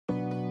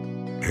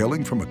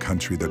Hailing from a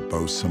country that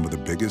boasts some of the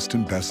biggest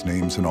and best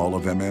names in all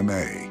of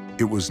MMA,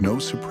 it was no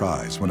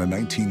surprise when a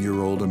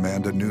 19-year-old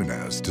Amanda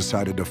Nunes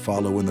decided to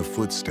follow in the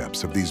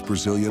footsteps of these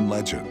Brazilian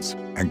legends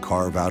and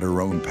carve out her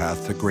own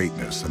path to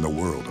greatness in the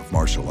world of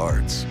martial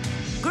arts.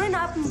 Growing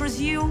up in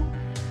Brazil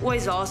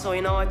was also,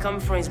 I come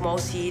from a small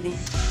city.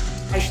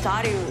 I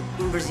started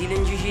in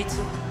Brazilian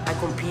Jiu-Jitsu. I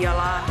compete a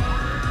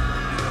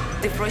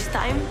lot. The first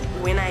time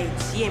when I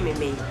see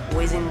MMA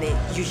was in the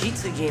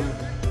Jiu-Jitsu gym.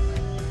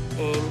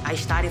 And I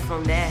started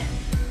from there.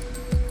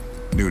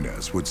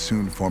 Nunes would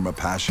soon form a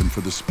passion for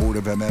the sport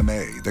of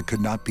MMA that could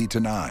not be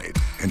denied,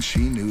 and she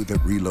knew that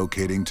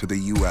relocating to the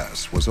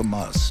U.S. was a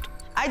must.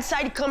 I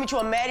decided coming to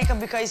America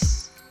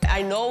because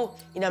I know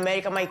in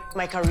America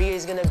my career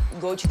is gonna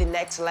go to the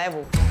next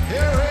level.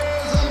 Here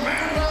is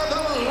Amanda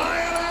the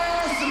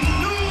Lioness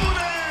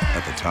Nunes!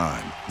 At the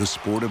time, the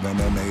sport of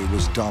MMA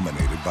was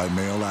dominated by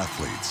male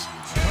athletes.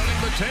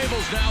 Turning the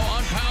tables now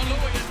on Pound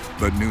Louie.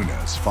 But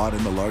Nunes fought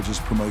in the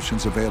largest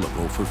promotions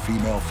available for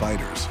female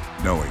fighters,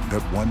 knowing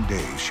that one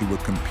day she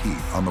would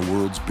compete on the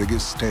world's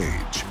biggest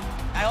stage.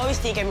 I always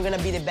think I'm gonna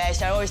be the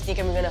best. I always think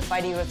I'm gonna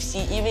fight in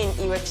UFC. Even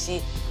in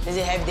UFC,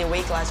 they have the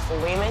weight class for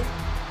women.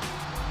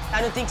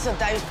 I don't think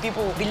sometimes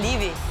people believe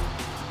it,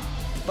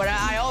 but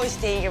I always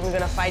think I'm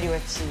gonna fight in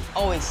UFC,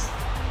 always.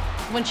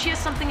 When she has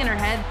something in her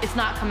head, it's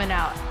not coming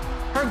out.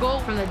 Her goal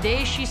from the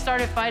day she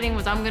started fighting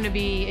was, I'm gonna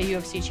be a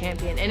UFC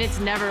champion, and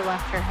it's never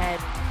left her head.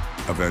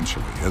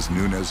 Eventually, as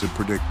Nunes had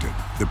predicted,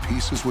 the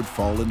pieces would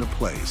fall into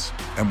place,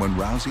 and when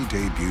Rousey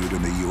debuted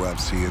in the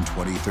UFC in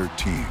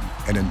 2013,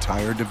 an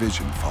entire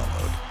division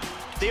followed.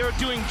 They are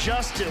doing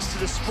justice to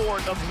the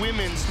sport of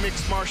women's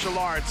mixed martial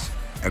arts.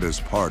 And as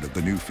part of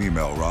the new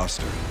female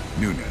roster,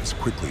 Nunes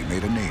quickly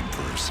made a name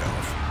for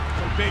herself.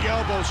 Some big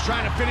elbows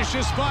trying to finish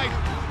this fight.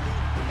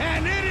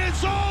 And it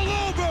is all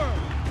over!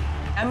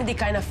 I'm the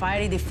kind of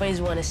fighter the fans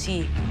want to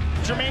see.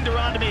 Germaine de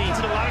Randamie is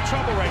in a lot of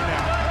trouble right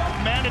now.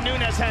 Amanda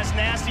Nunes has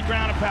nasty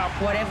ground and pound.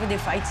 Whatever the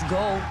fights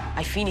go,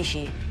 I finish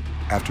it.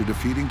 After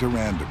defeating de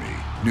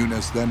Randamie,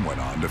 Nunes then went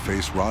on to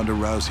face Ronda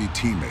Rousey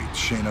teammate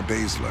Shayna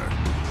Baszler.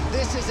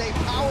 This is a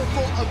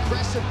powerful,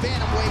 aggressive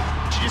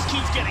bantamweight. She just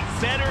keeps getting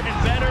better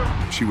and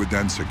better. She would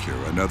then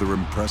secure another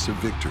impressive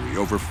victory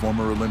over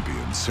former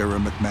Olympian Sarah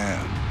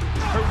McMahon.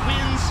 Her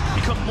wins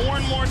become more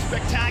and more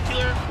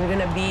spectacular. We're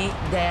gonna be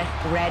there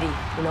ready,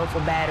 for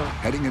battle.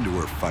 Heading into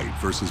her fight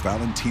versus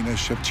Valentina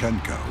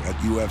Shevchenko at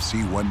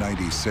UFC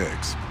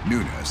 196,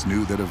 Nunes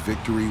knew that a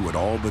victory would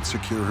all but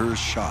secure her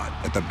shot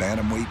at the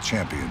Bantamweight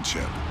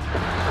Championship.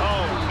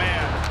 Oh,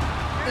 man.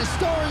 The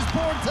star is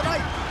born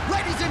tonight.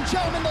 Ladies and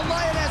gentlemen, the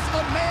Lioness,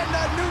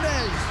 Amanda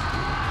Nunes.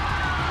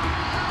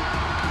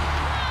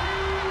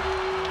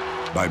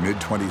 By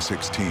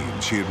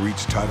mid-2016, she had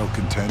reached title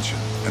contention,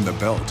 and the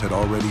belt had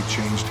already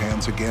changed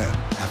hands again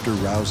after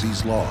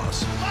Rousey's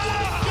loss.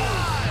 Oh,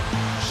 God!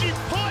 She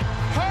put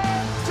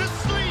her to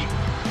sleep!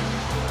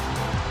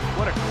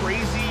 What a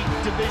crazy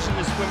division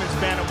this women's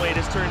bantamweight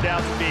has turned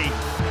out to be.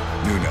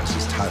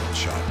 Nunes' title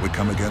shot would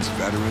come against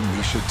veteran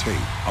Miesha Tate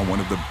on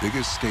one of the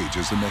biggest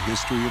stages in the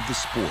history of the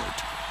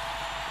sport.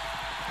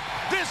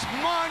 This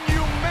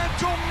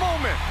monumental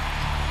moment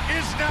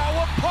is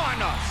now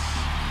upon us.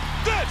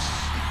 This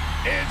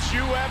is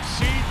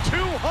UFC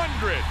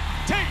 200,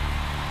 Tate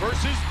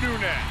versus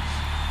Nunes.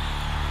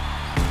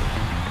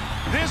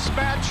 This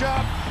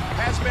matchup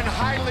has been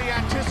highly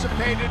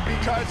anticipated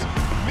because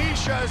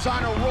Miesha is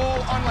on a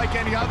roll unlike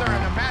any other,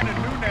 and Amanda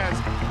Nunes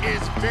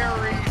is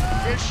very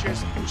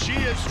vicious. She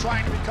is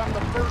trying to become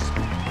the first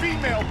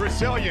female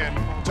Brazilian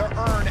to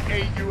earn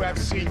a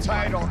UFC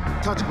title.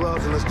 Touch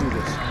gloves and let's do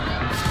this.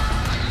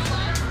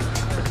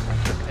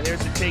 And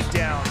there's a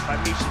takedown by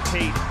Miesha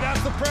Tate.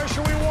 That's the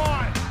pressure we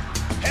want.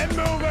 Head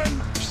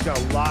moving. She's got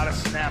a lot of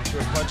snaps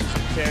to her punches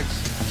and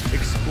kicks.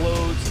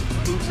 Explodes,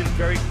 moves in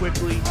very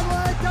quickly.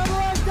 Double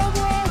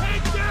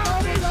leg. Take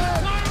down,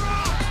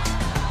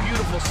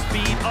 Beautiful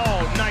speed.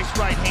 Oh, nice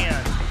right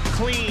hand.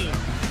 Clean.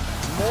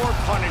 more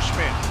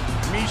punishment.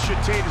 Miesha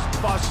Tate is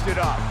busted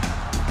up.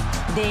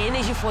 The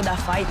energy for that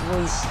fight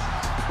was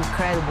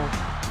incredible.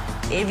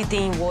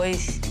 Everything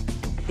was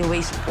the way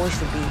it's supposed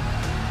to be.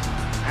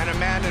 And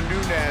Amanda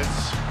Nunes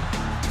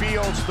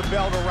feels the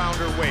belt around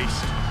her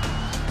waist.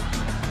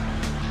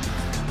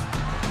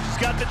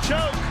 She's got the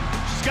choke.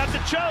 She's got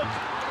the choke.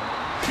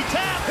 She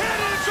tapped.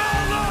 It is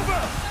all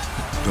over!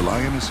 The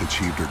Lioness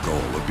achieved her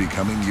goal of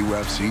becoming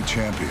UFC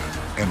champion,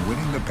 and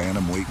winning the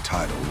bantamweight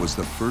title was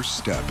the first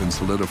step in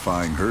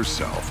solidifying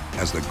herself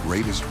as the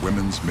greatest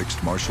women's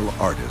mixed martial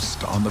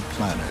artist on the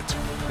planet.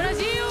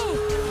 Brasil!